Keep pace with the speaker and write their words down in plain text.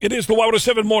It is the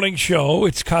Y107 Morning Show.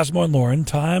 It's Cosmo and Lauren.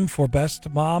 Time for Best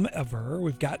Mom Ever.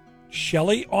 We've got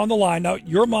Shelly on the line. Now,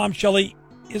 your mom, Shelly,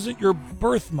 isn't your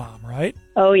birth mom, right?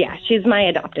 Oh, yeah. She's my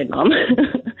adopted mom.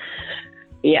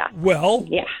 Yeah. Well.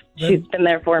 Yeah. She's been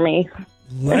there for me.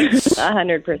 Let's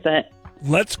 100%.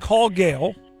 Let's call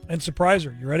Gail and surprise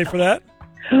her. You ready for that?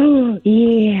 Oh,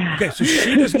 yeah. Okay, so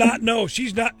she does not know.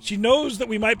 She knows that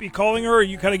we might be calling her, or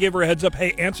you kind of gave her a heads up,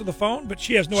 hey, answer the phone, but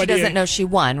she has no idea. She doesn't know she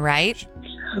won, right?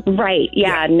 Right.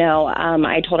 Yeah. No.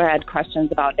 I told her I had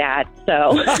questions about Dad.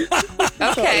 So.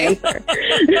 Okay.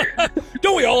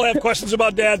 Don't we all have questions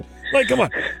about Dad? Like, come on.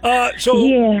 But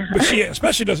she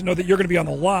especially doesn't know that you're going to be on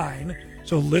the line.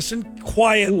 So listen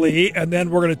quietly, and then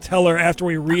we're going to tell her after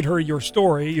we read her your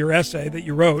story, your essay that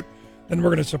you wrote. Then we're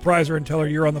going to surprise her and tell her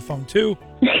you're on the phone too.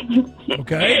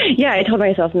 Okay? Yeah, I told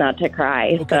myself not to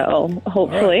cry. Okay. So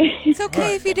hopefully. Right. It's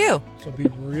okay if you do. So be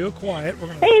real quiet. We're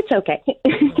going to. Hey, it's okay.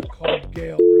 Call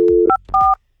Gail real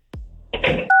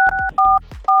quick.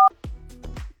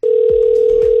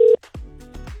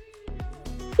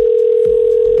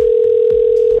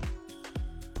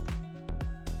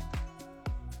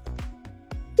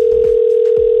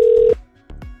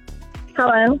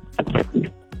 Hello.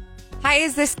 Hi,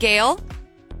 is this Gail?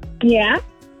 Yeah.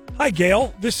 Hi,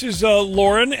 Gail. This is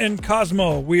Lauren and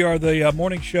Cosmo. We are the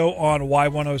morning show on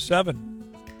Y107.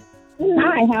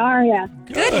 Hi, how are you?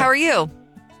 Good. How are you?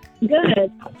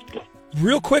 Good.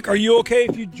 Real quick, are you okay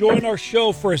if you join our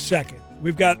show for a second?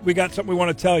 We got something we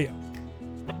want to tell you.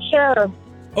 Sure.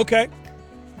 Okay.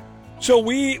 So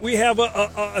we have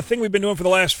a thing we've been doing for the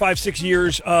last 5-6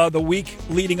 years, the week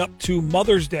leading up to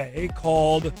Mother's Day,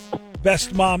 called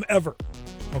Best Mom Ever.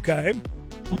 Okay?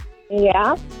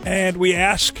 Yeah. And we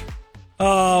ask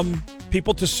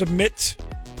people to submit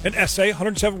an essay,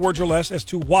 107 words or less, as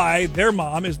to why their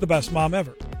mom is the best mom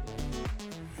ever.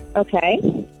 Okay.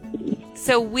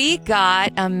 So we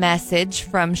got a message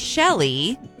from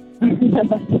Shelly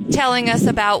telling us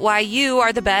about why you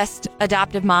are the best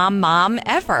adoptive mom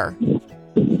ever.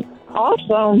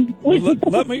 Awesome.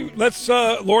 Let's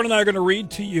Lauren and I are going to read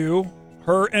to you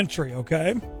her entry,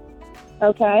 okay?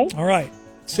 Okay. All right.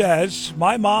 It says,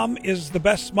 my mom is the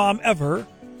best mom ever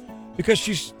because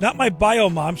she's not my bio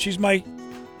mom, she's my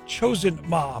chosen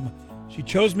mom. She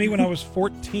chose me when I was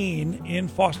 14 in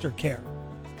foster care.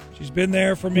 She's been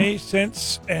there for me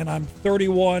since, and I'm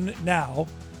 31 now.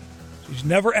 She's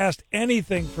never asked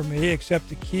anything from me except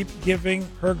to keep giving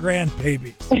her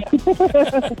grandbabies.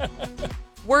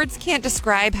 Words can't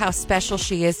describe how special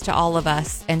she is to all of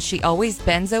us, and she always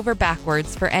bends over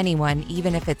backwards for anyone,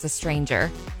 even if it's a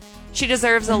stranger. She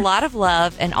deserves a lot of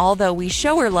love, and although we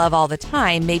show her love all the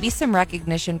time, maybe some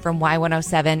recognition from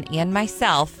Y107 and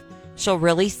myself, she'll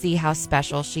really see how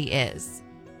special she is.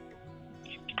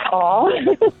 Aw.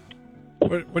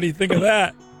 What do you think of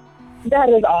that? That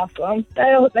is awesome.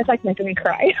 That's like making me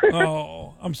cry.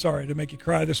 Oh, I'm sorry to make you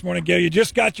cry this morning, Gail. You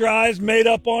just got your eyes made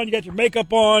up on, you got your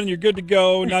makeup on, you're good to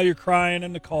go. Now you're crying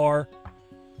in the car.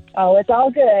 Oh, it's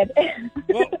all good.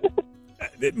 Well,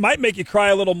 it might make you cry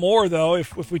a little more, though,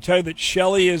 if we tell you that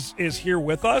Shelly is here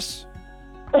with us.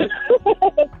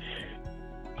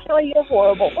 Shelly, you're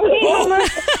horrible. Oh.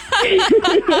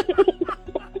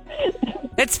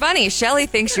 It's funny. Shelly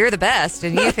thinks you're the best,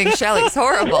 and you think Shelly's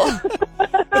horrible.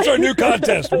 That's our new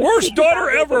contest. Worst daughter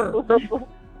ever.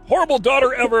 Horrible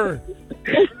daughter ever.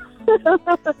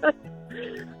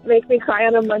 Make me cry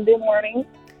on a Monday morning.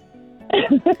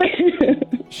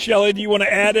 Shelly, do you want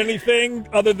to add anything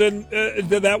other than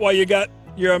that while you got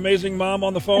your amazing mom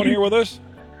on the phone here with us?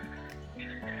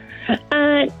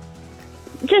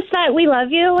 Just that we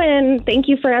love you and thank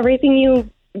you for everything you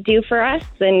do for us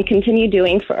and continue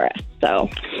doing for us. So,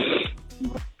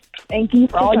 thank you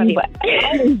for all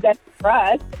you've done for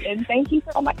us, and thank you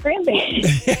for all my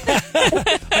grandbabies.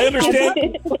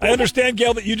 I understand,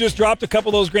 Gail, that you just dropped a couple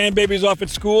of those grandbabies off at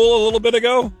school a little bit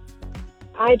ago.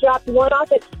 I dropped one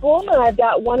off at school, and I've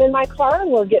got one in my car,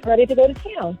 and we're getting ready to go to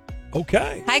town.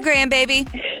 Okay. Hi, grandbaby.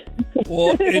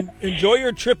 Well, enjoy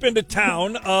your trip into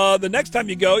town. The next time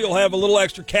you go, you'll have a little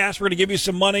extra cash. We're going to give you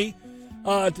some money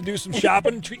to do some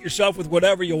shopping. Treat yourself with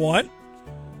whatever you want.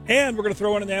 And we're going to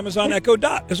throw in an Amazon Echo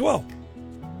Dot as well.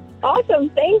 Awesome.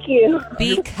 Thank you.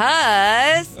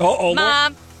 Because,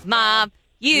 Mom,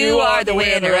 you are the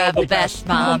winner of the best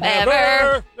mom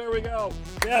ever. There we go.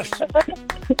 Yes.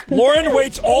 Lauren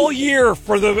waits all year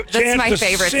for the chance to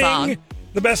sing song.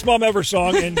 The best mom ever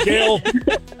song. And Gail,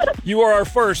 you are our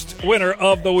first winner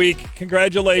of the week.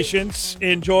 Congratulations.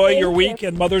 Enjoy your week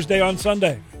and Mother's Day on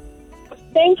Sunday.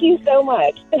 Thank you so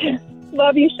much.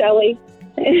 Love you, Shelly.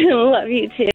 Love you too.